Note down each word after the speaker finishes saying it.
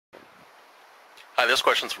Hi, this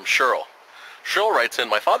question's from Cheryl. Cheryl writes in,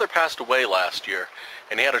 my father passed away last year,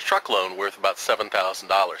 and he had a truck loan worth about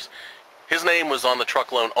 $7,000. His name was on the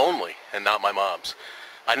truck loan only, and not my mom's.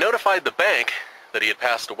 I notified the bank that he had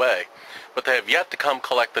passed away, but they have yet to come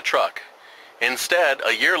collect the truck. Instead,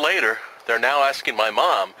 a year later, they're now asking my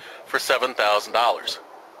mom for $7,000.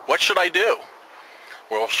 What should I do?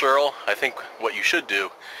 Well, Cheryl, I think what you should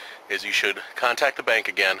do is you should contact the bank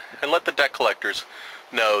again and let the debt collectors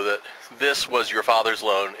know that this was your father's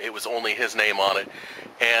loan. It was only his name on it,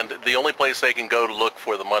 and the only place they can go to look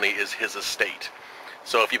for the money is his estate.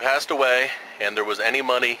 So if you passed away and there was any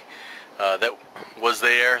money that was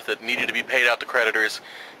there that needed to be paid out to creditors,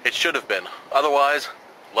 it should have been. Otherwise,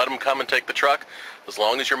 let them come and take the truck. As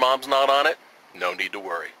long as your mom's not on it, no need to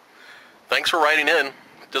worry. Thanks for writing in.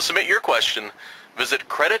 To submit your question, visit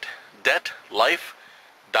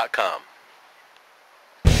creditdebtlife.com.